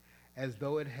as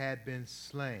though it had been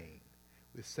slain,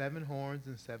 with 7 horns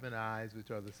and 7 eyes,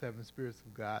 which are the 7 spirits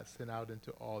of God sent out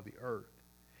into all the earth.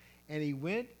 And he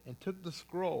went and took the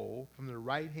scroll from the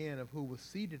right hand of who was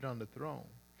seated on the throne.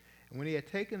 And when he had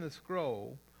taken the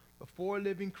scroll, the 4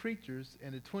 living creatures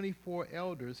and the 24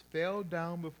 elders fell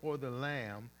down before the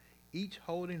Lamb, each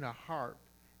holding a harp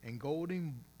and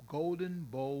golden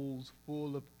bowls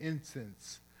full of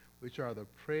incense, which are the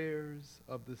prayers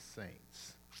of the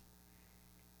saints.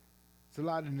 It's a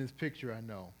lot in this picture, I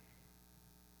know.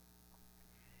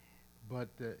 But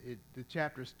the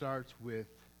chapter starts with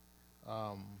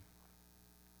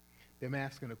them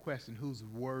asking a question: who's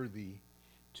worthy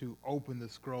to open the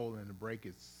scroll and to break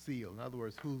its seal? In other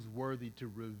words, who's worthy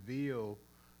to reveal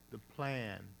the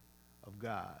plan of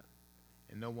God?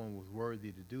 And no one was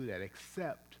worthy to do that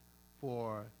except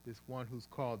for this one who's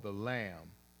called the Lamb.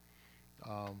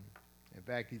 In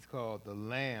fact, he's called the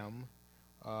Lamb,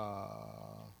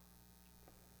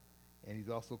 and he's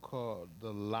also called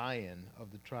the Lion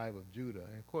of the tribe of Judah.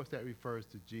 And of course, that refers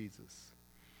to Jesus.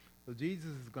 So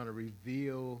Jesus is going to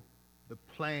reveal the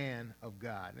plan of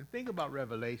God. And think about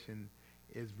Revelation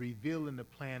is revealing the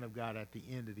plan of God at the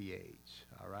end of the age.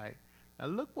 All right? Now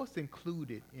look what's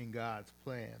included in God's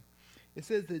plan. It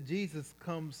says that Jesus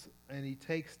comes and he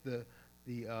takes the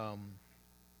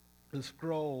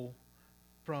scroll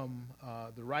from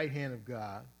the right hand of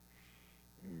God.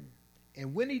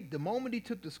 And when the moment he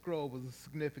took the scroll was a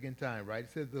significant time, right?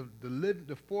 It says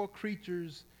the 4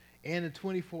 creatures and the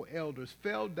 24 elders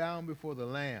fell down before the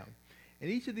Lamb. And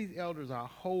each of these elders are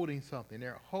holding something.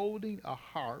 They're holding a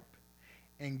harp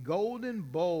and golden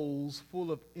bowls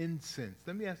full of incense.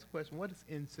 Let me ask the question, what is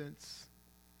incense?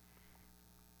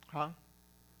 Huh?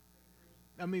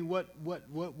 I mean, what would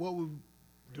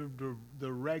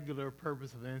the regular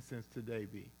purpose of incense today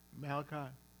be?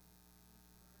 Malachi?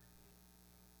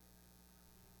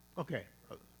 Okay,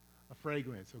 a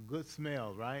fragrance, a good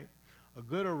smell, right? A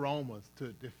good aroma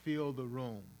to fill the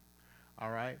room, all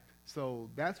right? So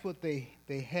that's what they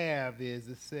have is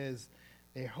it says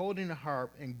they're holding a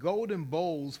harp and golden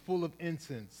bowls full of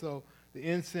incense. So the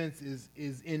incense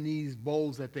is in these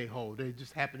bowls that they hold. They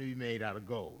just happen to be made out of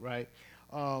gold, right?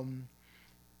 And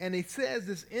it says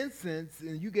this incense,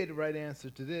 and you get the right answer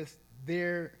to this,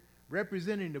 they're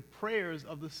representing the prayers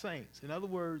of the saints. In other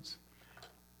words,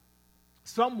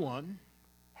 someone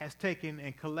has taken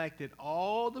and collected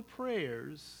all the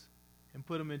prayers and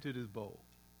put them into this bowl.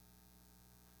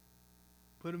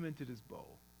 Put them into this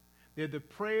bowl. They're the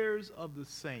prayers of the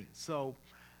saints. So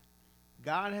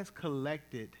God has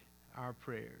collected our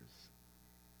prayers.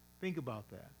 Think about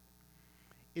that.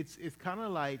 It's kind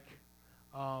of like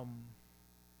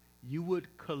you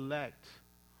would collect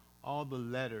all the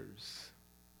letters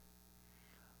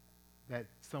that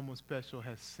someone special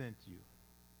has sent you.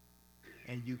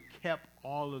 And you kept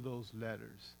all of those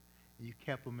letters. And you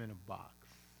kept them in a box.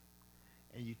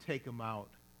 And you take them out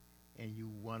and you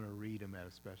want to read them at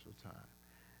a special time.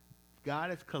 God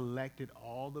has collected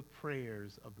all the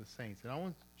prayers of the saints. And I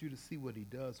want you to see what he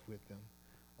does with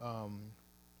them.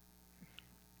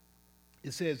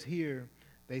 It says here,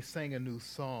 they sang a new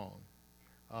song.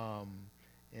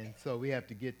 And so we have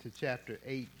to get to chapter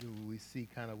 8 where we see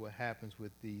kind of what happens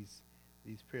with these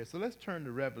prayers. So let's turn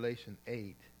to Revelation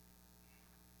 8.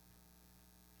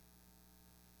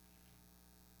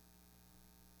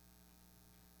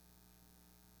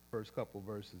 First couple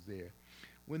verses there.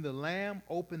 When the Lamb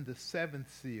opened the 7th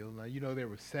seal, now you know there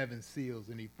were 7 seals,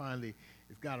 and he finally,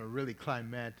 it's got a really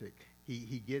climactic.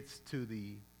 He gets to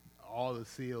all the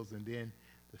seals, and then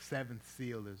the 7th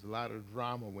seal, there's a lot of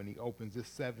drama when he opens this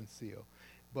 7th seal.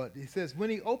 But he says, when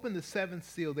he opened the 7th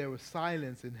seal, there was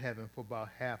silence in heaven for about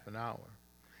half an hour.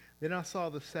 Then I saw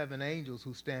the 7 angels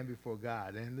who stand before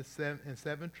God, and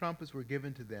 7 trumpets were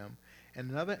given to them. And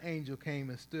another angel came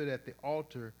and stood at the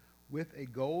altar with a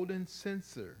golden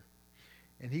censer,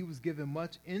 and he was given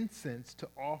much incense to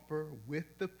offer with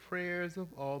the prayers of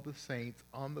all the saints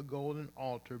on the golden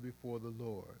altar before the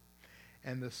Lord.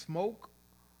 And the smoke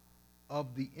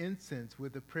of the incense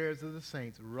with the prayers of the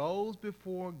saints rose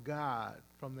before God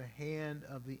from the hand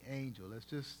of the angel. Let's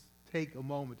just take a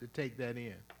moment to take that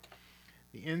in.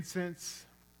 The incense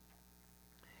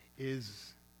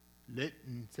is lit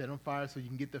and set on fire so you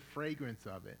can get the fragrance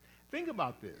of it. Think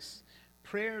about this.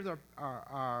 Prayers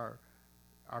are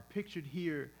pictured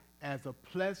here as a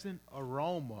pleasant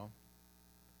aroma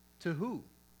to who?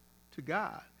 To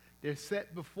God. They're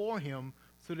set before him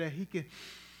so that he can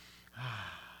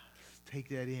take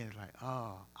that in. It's like,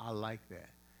 oh, I like that.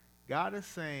 God is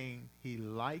saying he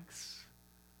likes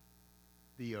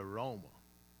the aroma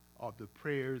of the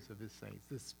prayers of his saints.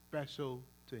 It's special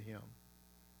to him.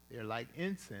 They're like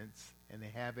incense, and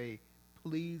they have a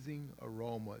pleasing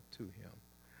aroma to him.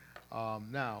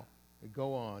 Now,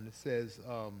 go on. It says,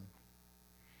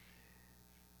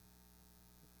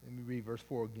 let me read verse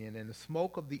 4 again. And the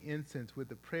smoke of the incense with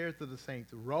the prayers of the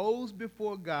saints rose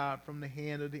before God from the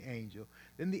hand of the angel.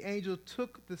 Then the angel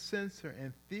took the censer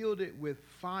and filled it with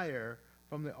fire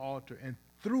from the altar and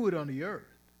threw it on the earth.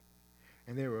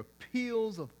 And there were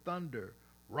peals of thunder,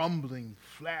 rumbling,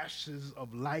 flashes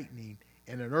of lightning,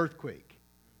 and an earthquake.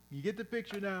 You get the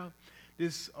picture now?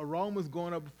 This aroma is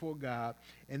going up before God.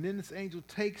 And then this angel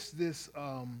takes this,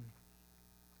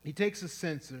 he takes a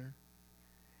censer,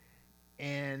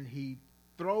 and he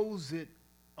throws it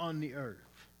on the earth.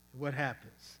 What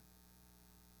happens?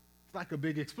 It's like a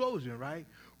big explosion, right?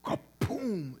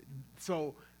 Kaboom!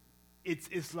 So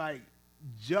it's like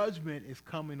judgment is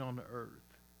coming on the earth.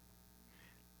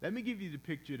 Let me give you the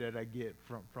picture that I get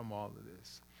from all of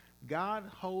this. God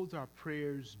holds our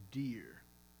prayers dear.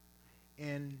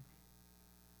 And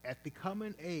at the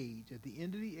coming age, at the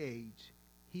end of the age,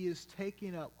 he is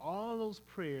taking up all those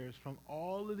prayers from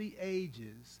all of the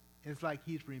ages. It's like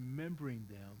he's remembering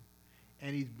them,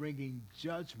 and he's bringing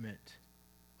judgment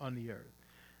on the earth.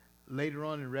 Later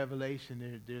on in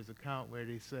Revelation, there's an account where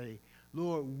they say,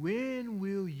 Lord, when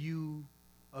will you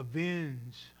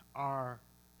avenge our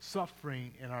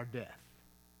suffering and our death?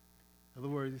 In other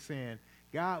words, he's saying,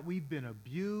 God, we've been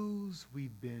abused,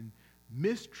 we've been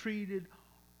mistreated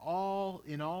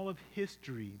in all of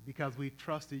history because we've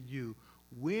trusted you.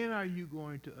 When are you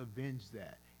going to avenge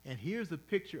that? And here's a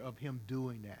picture of him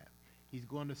doing that. He's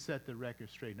going to set the record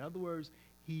straight. In other words,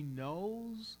 he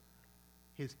knows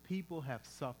his people have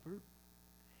suffered,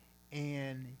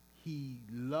 and he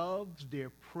loves their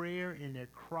prayer and their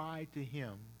cry to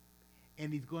him,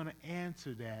 and he's going to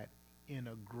answer that in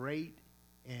a great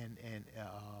and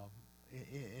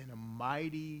in a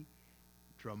mighty,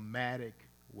 dramatic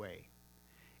way.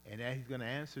 And that he's going to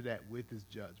answer that with his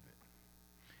judgment.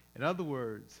 In other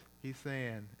words, he's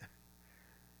saying,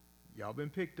 y'all been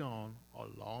picked on a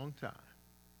long time.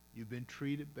 You've been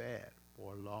treated bad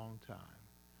for a long time.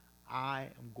 I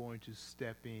am going to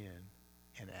step in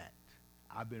and act.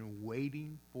 I've been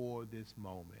waiting for this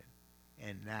moment,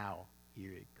 and now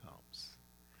here it comes.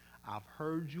 I've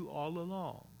heard you all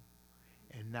along,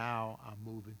 and now I'm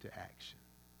moving to action.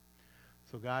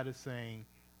 So God is saying,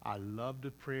 I love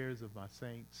the prayers of my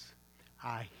saints.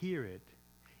 I hear it,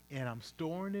 and I'm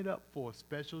storing it up for a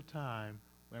special time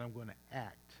when I'm going to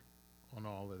act on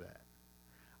all of that.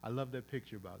 I love that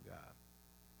picture about God.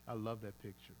 I love that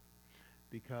picture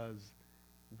because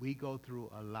we go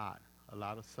through a lot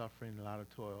of suffering, a lot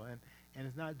of toil. And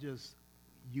it's not just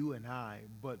you and I,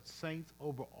 but saints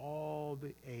over all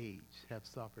the age have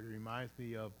suffered. It reminds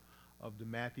me of the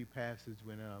Matthew passage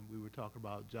when we were talking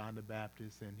about John the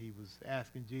Baptist, and he was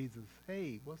asking Jesus,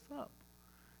 hey, what's up?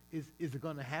 Is it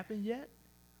going to happen yet?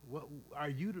 What, are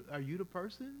you the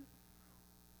person?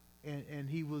 And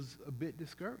he was a bit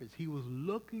discouraged. He was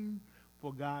looking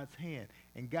for God's hand.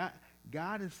 And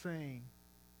God is saying,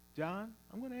 John,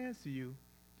 I'm going to answer you.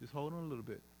 Just hold on a little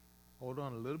bit. Hold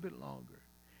on a little bit longer.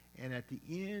 And at the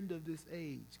end of this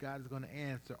age, God is going to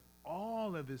answer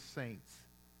all of his saints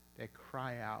that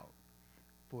cry out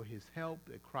for his help,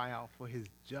 that cry out for his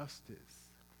justice.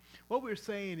 What we're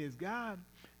saying is, God,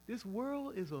 this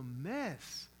world is a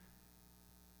mess.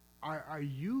 Are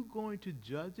you going to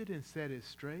judge it and set it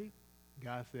straight?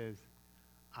 God says,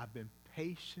 I've been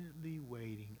patiently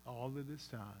waiting all of this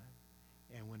time,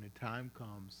 and when the time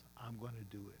comes, I'm going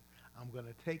to do it. I'm going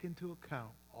to take into account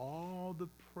all the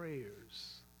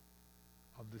prayers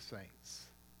of the saints.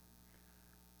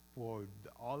 For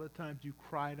all the times you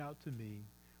cried out to me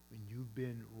when you've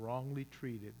been wrongly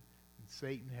treated, and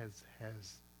Satan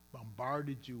has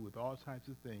bombarded you with all types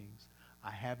of things,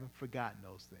 I haven't forgotten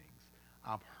those things.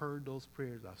 I've heard those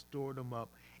prayers. I've stored them up.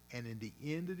 And in the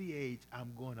end of the age,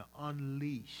 I'm going to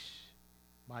unleash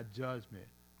my judgment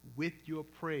with your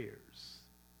prayers.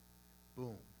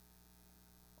 Boom.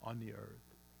 On the earth.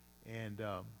 And,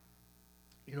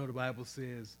 the Bible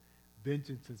says,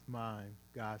 vengeance is mine.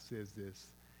 God says this.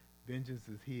 Vengeance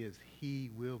is his. He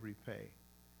will repay.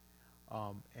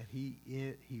 And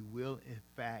he will, in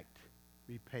fact,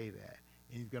 repay that.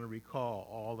 And he's going to recall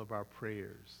all of our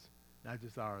prayers. Not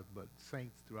just ours, but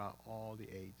saints throughout all the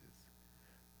ages.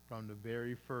 From the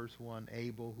very first one,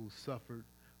 Abel, who suffered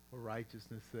for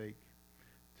righteousness' sake,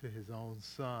 to his own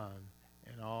son,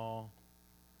 and all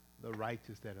the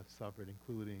righteous that have suffered,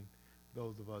 including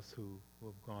those of us who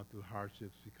have gone through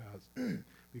hardships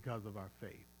because of our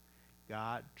faith.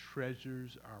 God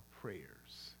treasures our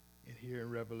prayers. And here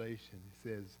in Revelation, it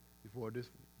says, before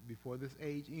this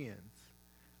age ends,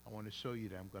 I want to show you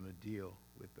that I'm going to deal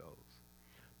with those.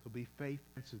 So be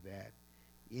faithful to that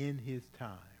in his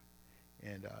time.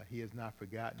 And he has not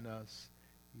forgotten us.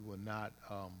 He will not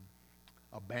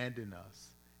abandon us.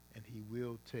 And he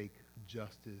will take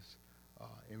justice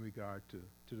in regard to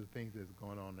the things that's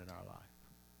going on in our life.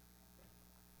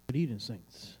 Good evening,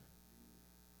 saints.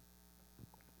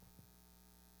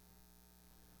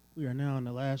 We are now in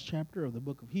the last chapter of the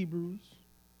book of Hebrews.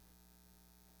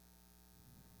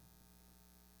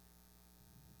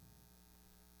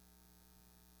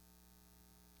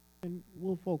 And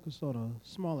we'll focus on a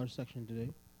smaller section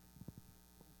today.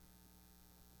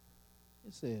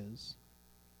 It says,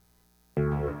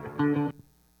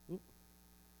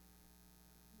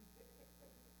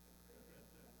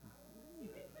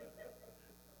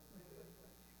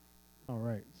 all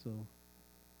right, so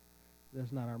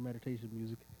that's not our meditation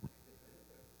music.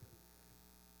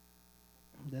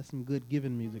 That's some good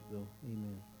giving music, though.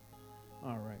 Amen.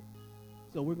 All right.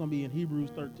 So we're going to be in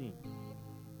Hebrews 13.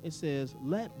 It says,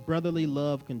 let brotherly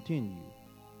love continue.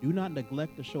 Do not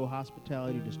neglect to show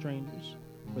hospitality to strangers,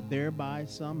 for thereby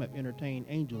some have entertained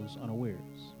angels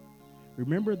unawares.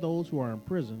 Remember those who are in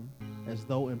prison, as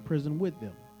though in prison with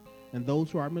them, and those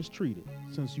who are mistreated,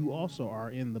 since you also are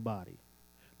in the body.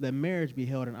 Let marriage be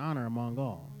held in honor among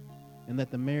all, and let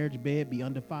the marriage bed be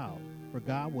undefiled, for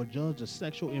God will judge the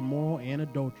sexual, immoral, and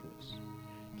adulterous.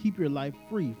 Keep your life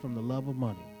free from the love of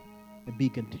money, and be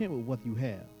content with what you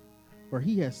have. For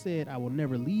he has said, I will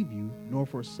never leave you nor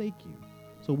forsake you.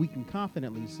 So we can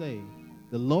confidently say,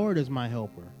 the Lord is my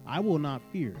helper. I will not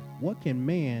fear. What can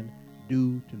man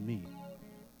do to me?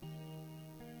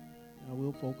 I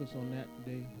will focus on that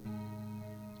today.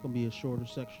 It's going to be a shorter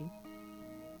section.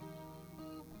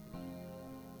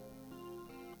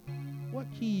 What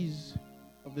keys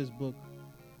of this book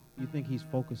do you think he's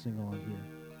focusing on here?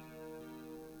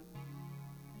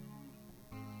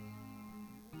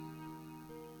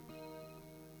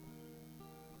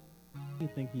 What do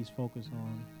you think he's focused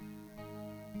on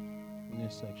in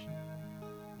this section?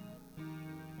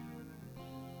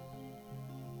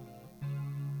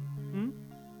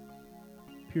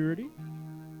 Purity?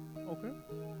 Okay.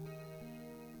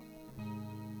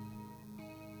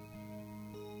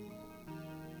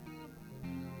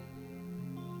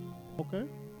 Okay.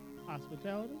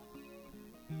 Hospitality?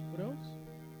 What else?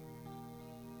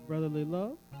 Brotherly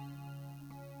love?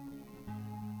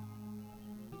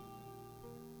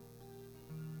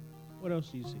 What else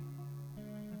do you see?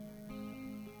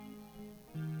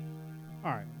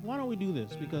 All right, why don't we do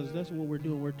this? Because that's what we're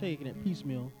doing. We're taking it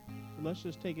piecemeal. So let's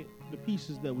just take it, the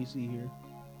pieces that we see here.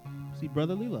 See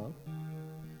brotherly love.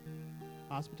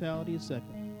 Hospitality is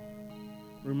second.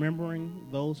 Remembering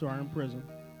those who are in prison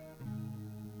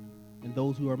and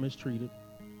those who are mistreated.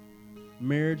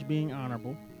 Marriage being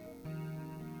honorable.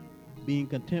 Being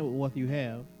content with what you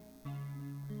have.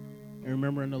 And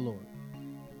remembering the Lord.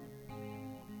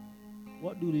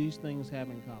 What do these things have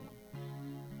in common?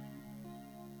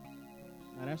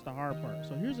 Now that's the hard part.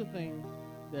 So here's the thing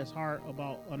that's hard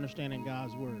about understanding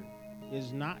God's word.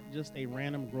 It's not just a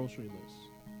random grocery list.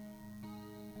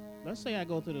 Let's say I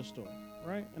go to the store,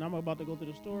 right? And I'm about to go to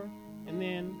the store, and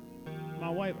then my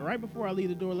wife, right before I leave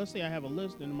the door, let's say I have a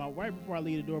list, and right before I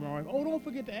leave the door, my wife, oh, don't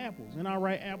forget the apples. And I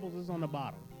write apples is on the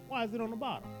bottom. Why is it on the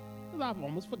bottom? Because I've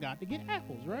almost forgot to get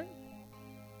apples, right?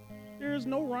 There is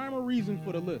no rhyme or reason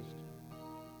for the list.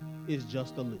 It's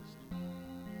just a list.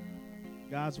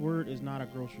 God's word is not a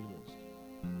grocery list.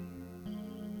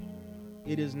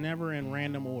 It is never in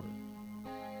random order.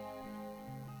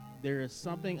 There is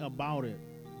something about it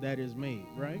that is made,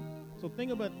 right? So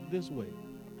think about it this way.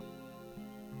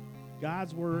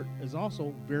 God's word is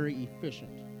also very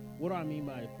efficient. What do I mean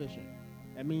by efficient?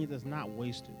 That means it's not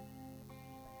wasted.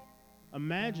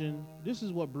 Imagine, this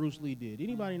is what Bruce Lee did.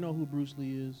 Anybody know who Bruce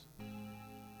Lee is?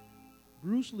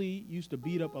 Bruce Lee used to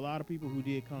beat up a lot of people who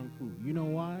did Kung Fu. You know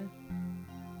why?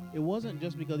 It wasn't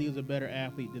just because he was a better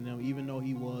athlete than them, even though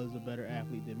he was a better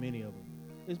athlete than many of them.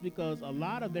 It's because a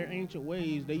lot of their ancient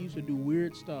ways, they used to do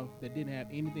weird stuff that didn't have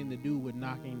anything to do with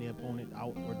knocking the opponent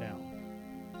out or down.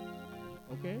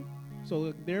 Okay?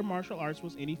 So their martial arts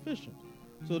was inefficient.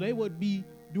 So they would be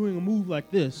doing a move like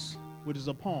this, which is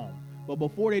a palm. But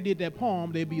before they did that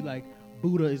palm, they'd be like,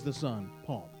 Buddha is the sun,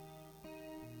 palm.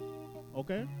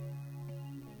 Okay?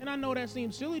 And I know that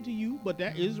seems silly to you, but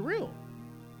that is real.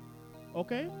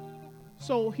 Okay?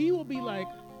 So he will be like,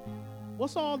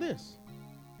 what's all this?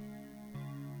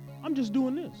 I'm just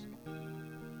doing this.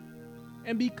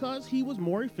 And because he was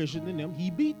more efficient than them, he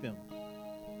beat them.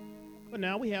 But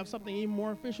now we have something even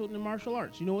more efficient than martial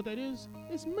arts. You know what that is?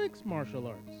 It's mixed martial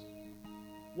arts.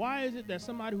 Why is it that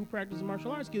somebody who practices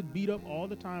martial arts gets beat up all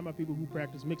the time by people who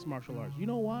practice mixed martial arts? You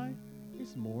know why?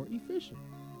 It's more efficient.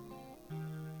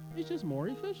 It's just more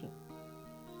efficient.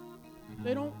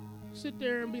 They don't sit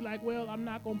there and be like, well, I'm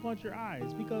not going to punch your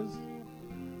eyes, because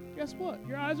guess what?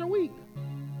 Your eyes are weak.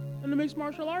 And the mixed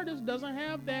martial artist doesn't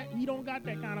have that. He don't got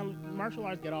that kind of martial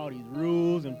arts, get all these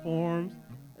rules and forms.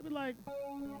 They be like,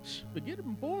 forget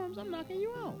them forms, I'm knocking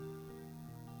you out.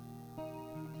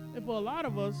 And for a lot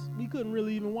of us, we couldn't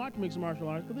really even watch mixed martial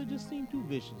arts because they just seem too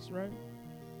vicious, right?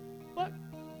 But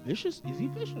vicious is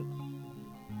efficient.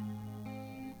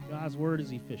 God's word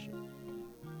is efficient.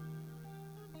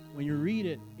 When you read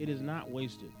it, it is not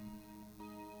wasted.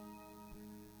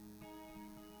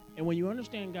 And when you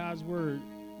understand God's word,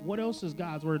 what else is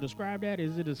God's word described at?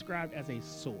 Is it described as a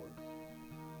sword?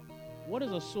 What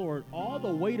is a sword? All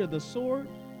the weight of the sword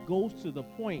goes to the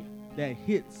point that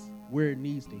hits where it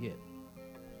needs to hit.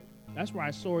 That's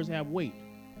why swords have weight.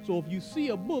 So if you see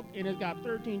a book and it's got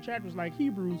 13 chapters like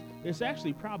Hebrews, it's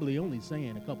actually probably only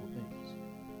saying a couple things.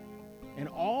 And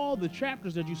all the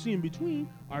chapters that you see in between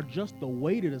are just the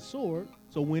weight of the sword.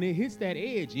 So when it hits that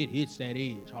edge, it hits that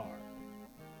edge hard.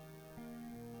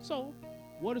 So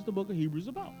what is the book of Hebrews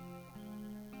about?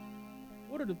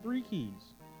 What are the three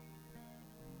keys?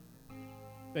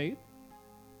 Faith,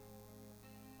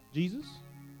 Jesus,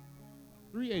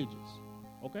 3 ages.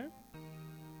 Okay?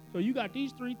 So you got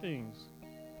these 3 things.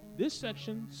 This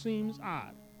section seems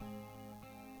odd.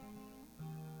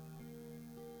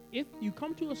 If you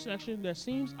come to a section that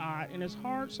seems odd and it's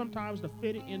hard sometimes to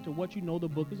fit it into what you know the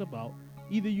book is about,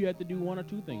 either you have to do one or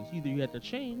 2 things. Either you have to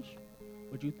change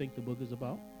what you think the book is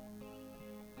about,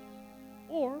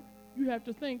 or you have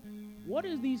to think, what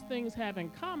does these things have in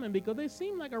common? Because they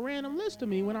seem like a random list to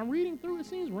me. When I'm reading through, it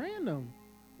seems random.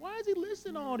 Why is he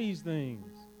listing all these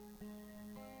things?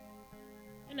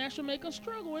 And that should make us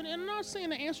struggle. And I'm not saying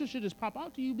the answer should just pop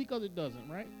out to you, because it doesn't,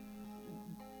 right?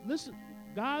 Listen,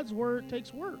 God's word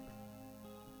takes work.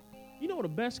 You know the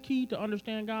best key to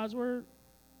understand God's word?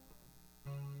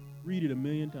 Read it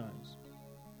 1,000,000 times.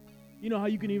 You know how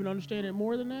you can even understand it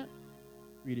more than that?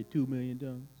 Read it 2,000,000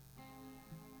 times.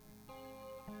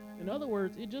 In other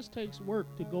words, it just takes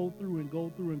work to go through and go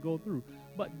through and go through.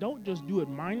 But don't just do it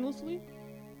mindlessly.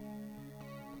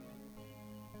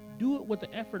 Do it with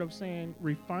the effort of saying,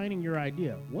 refining your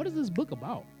idea. What is this book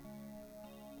about?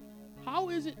 How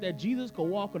is it that Jesus could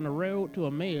walk on the road to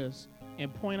Emmaus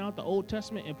and point out the Old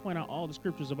Testament and point out all the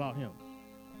scriptures about him?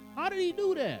 How did he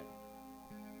do that?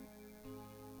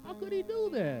 How could he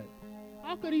do that?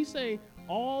 How could he say,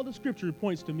 all the scripture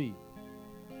points to me?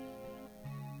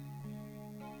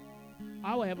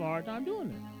 I would have a hard time doing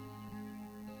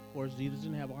that. Of course, Jesus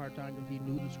didn't have a hard time because he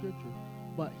knew the scripture,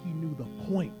 but he knew the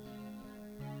point.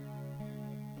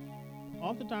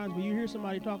 Oftentimes, when you hear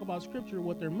somebody talk about scripture,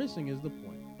 what they're missing is the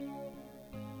point.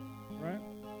 Right?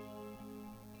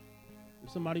 If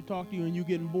somebody talk to you and you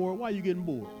getting bored, why are you getting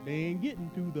bored? They ain't getting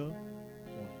to the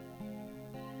point.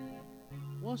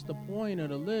 What's the point of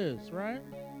the list, right?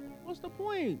 What's the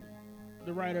point?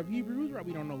 The writer of Hebrews, right?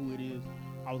 We don't know who it is.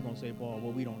 I was going to say Paul,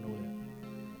 but we don't know that.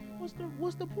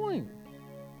 What's the point?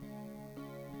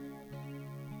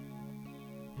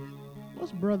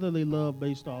 What's brotherly love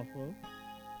based off of?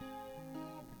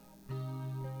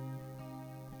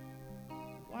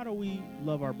 Why do we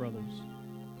love our brothers?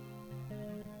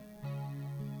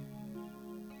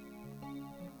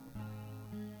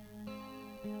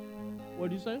 What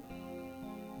did you say?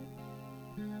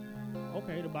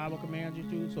 Okay, the Bible commands you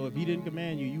to. So if he didn't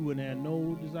command you, you wouldn't have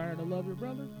no desire to love your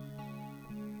brother?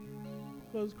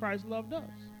 Because Christ loved us.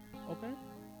 Okay?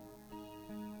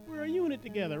 We're a unit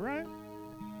together, right?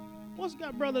 What's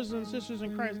got brothers and sisters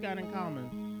in Christ got in common?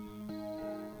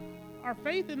 Our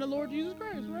faith in the Lord Jesus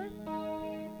Christ, right?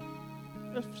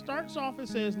 It starts off, it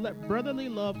says, let brotherly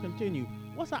love continue.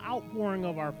 What's an outpouring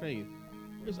of our faith?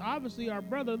 It's obviously our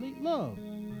brotherly love.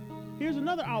 Here's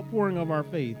another outpouring of our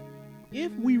faith.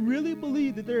 If we really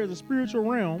believe that there is a spiritual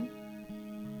realm,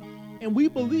 and we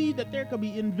believe that there could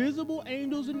be invisible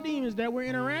angels and demons that we're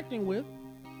interacting with,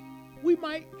 we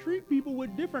might treat people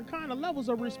with different kind of levels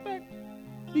of respect,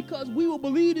 because we will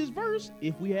believe this verse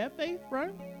if we have faith,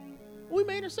 right? We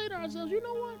may just say to ourselves, you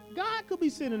know what? God could be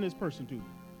sending this person to me.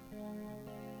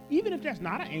 Even if that's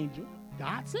not an angel,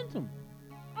 God sent him.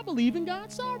 I believe in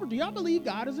God's sovereignty. I believe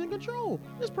God is in control.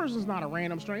 This person's not a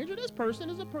random stranger. This person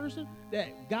is a person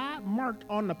that God marked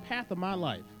on the path of my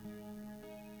life.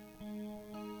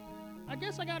 I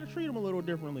guess I got to treat them a little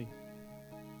differently.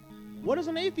 What does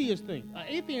an atheist think? An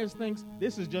atheist thinks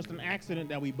this is just an accident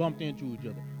that we bumped into each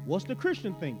other. What's the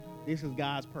Christian think? This is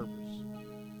God's purpose.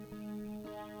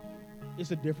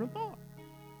 It's a different thought.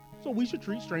 So we should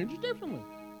treat strangers differently.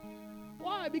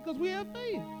 Why? Because we have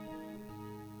faith.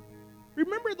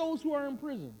 Remember those who are in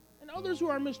prison and others who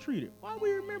are mistreated. Why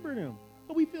we remember them?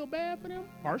 So we feel bad for them?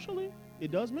 Partially.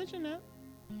 It does mention that.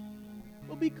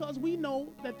 But because we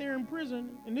know that they're in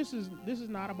prison, and this is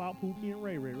not about Pookie and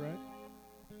Ray Ray, right?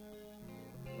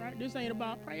 Right? This ain't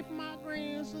about pray for my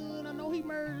grandson. I know he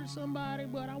murdered somebody,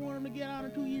 but I want him to get out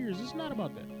in 2 years. It's not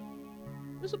about that.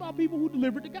 It's about people who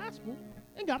delivered the gospel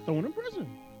and got thrown in prison.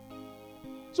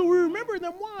 So we remember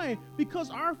them. Why?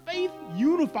 Because our faith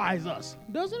unifies us,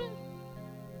 doesn't it?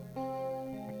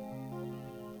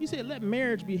 He said, let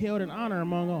marriage be held in honor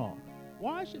among all.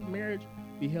 Why should marriage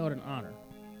be held in honor?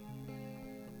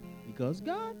 Because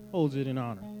God holds it in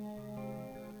honor.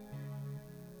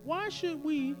 Why should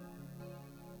we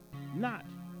not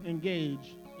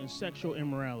engage in sexual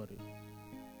immorality?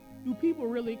 Do people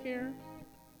really care?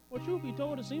 Well, truth be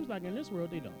told, it seems like in this world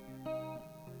they don't.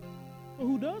 But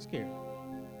who does care?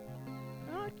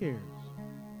 God cares.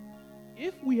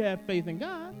 If we have faith in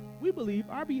God, we believe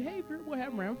our behavior will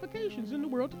have ramifications in the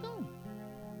world to come.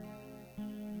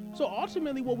 So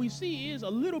ultimately what we see is a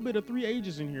little bit of three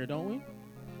ages in here, don't we?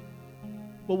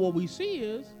 But what we see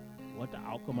is what the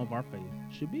outcome of our faith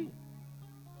should be.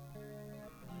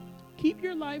 Keep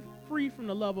your life free from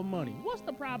the love of money. What's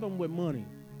the problem with money?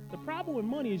 The problem with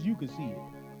money is you can see it.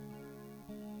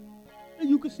 And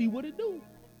you can see what it do.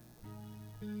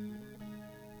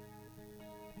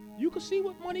 You can see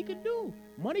what money can do.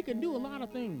 Money can do a lot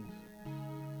of things.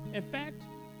 In fact,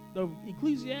 the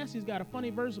Ecclesiastes got a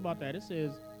funny verse about that. It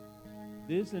says,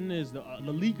 this and this, the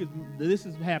leak is, this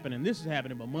is happening,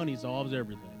 but money solves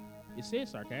everything. It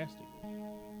says sarcastically.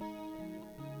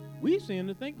 We seem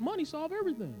to think money solves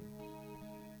everything.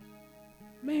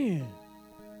 Man,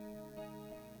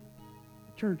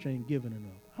 the church ain't giving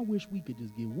enough. I wish we could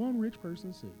just get one rich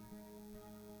person saved.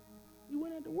 We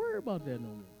wouldn't have to worry about that no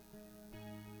more.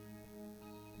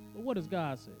 But what does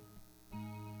God say?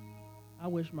 I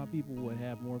wish my people would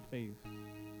have more faith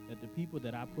that the people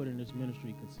that I put in this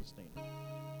ministry can sustain it.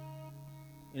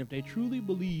 And if they truly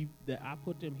believe that I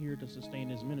put them here to sustain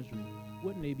this ministry,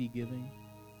 wouldn't they be giving?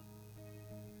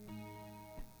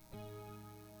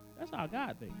 That's how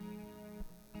God thinks.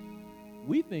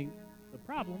 We think the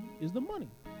problem is the money.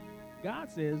 God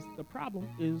says the problem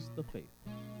is the faith.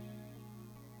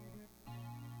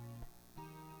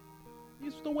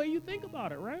 It's the way you think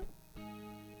about it, right?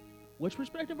 Which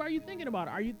perspective are you thinking about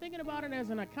it? Are you thinking about it as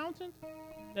an accountant,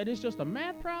 that it's just a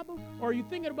math problem? Or are you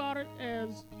thinking about it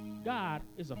as God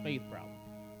is a faith problem?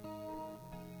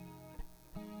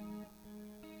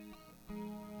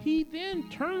 He then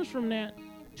turns from that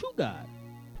to God.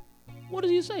 What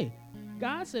does he say?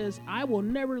 God says, I will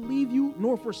never leave you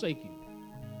nor forsake you.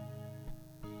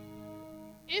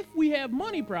 If we have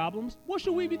money problems, what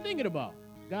should we be thinking about?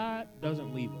 God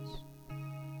doesn't leave us.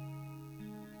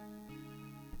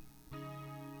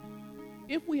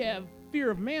 If we have fear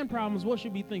of man problems, what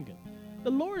should we be thinking?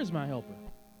 The Lord is my helper.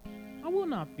 I will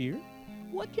not fear.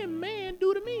 What can man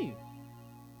do to me?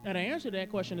 Now, the answer to that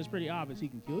question is pretty obvious. He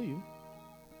can kill you.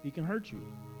 He can hurt you.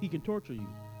 He can torture you.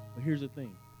 But here's the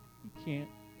thing. He can't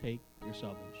take your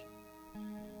salvation.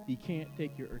 He can't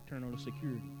take your eternal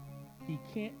security. He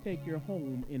can't take your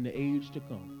home in the age to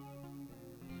come.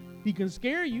 He can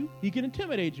scare you. He can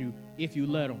intimidate you if you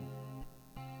let him.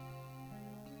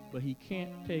 But he can't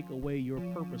take away your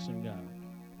purpose in God.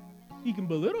 He can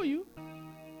belittle you,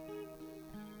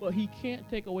 but he can't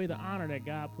take away the honor that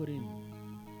God put in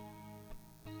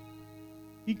you.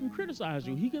 He can criticize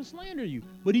you. He can slander you,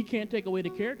 but he can't take away the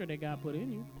character that God put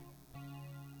in you.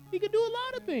 He can do a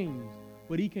lot of things,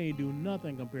 but he can't do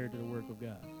nothing compared to the work of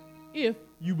God, if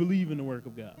you believe in the work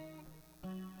of God.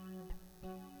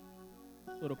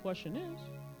 So the question is,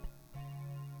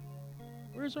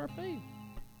 where's our faith?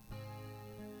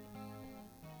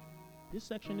 This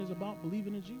section is about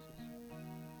believing in Jesus.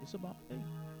 It's about faith.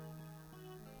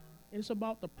 It's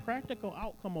about the practical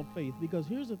outcome of faith, because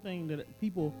here's the thing that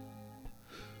people,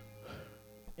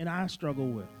 and I struggle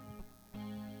with.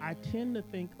 I tend to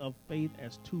think of faith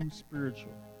as too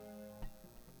spiritual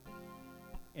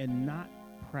and not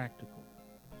practical.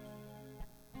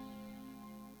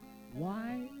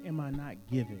 Why am I not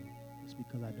giving? It's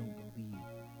because I don't believe.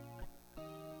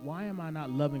 Why am I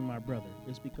not loving my brother?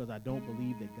 It's because I don't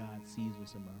believe that God sees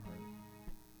what's in my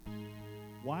heart.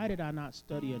 Why did I not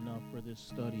study enough for this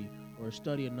study, or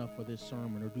study enough for this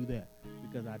sermon, or do that?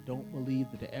 Because I don't believe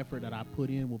that the effort that I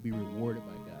put in will be rewarded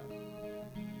by God.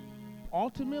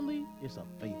 Ultimately, it's a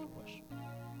faith question.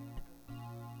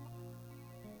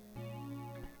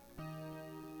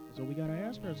 So we got to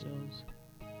ask ourselves,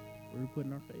 where are we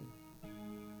putting our faith?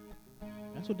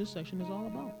 That's what this section is all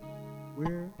about.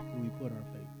 Where do we put our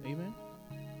faith? Amen?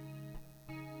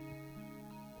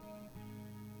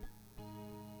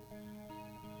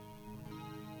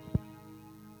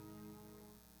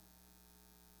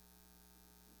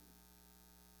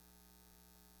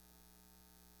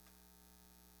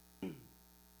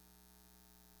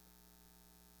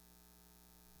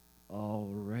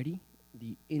 Alrighty,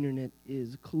 the internet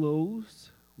is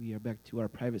closed. We are back to our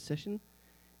private session,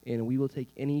 and we will take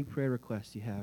any prayer requests you have.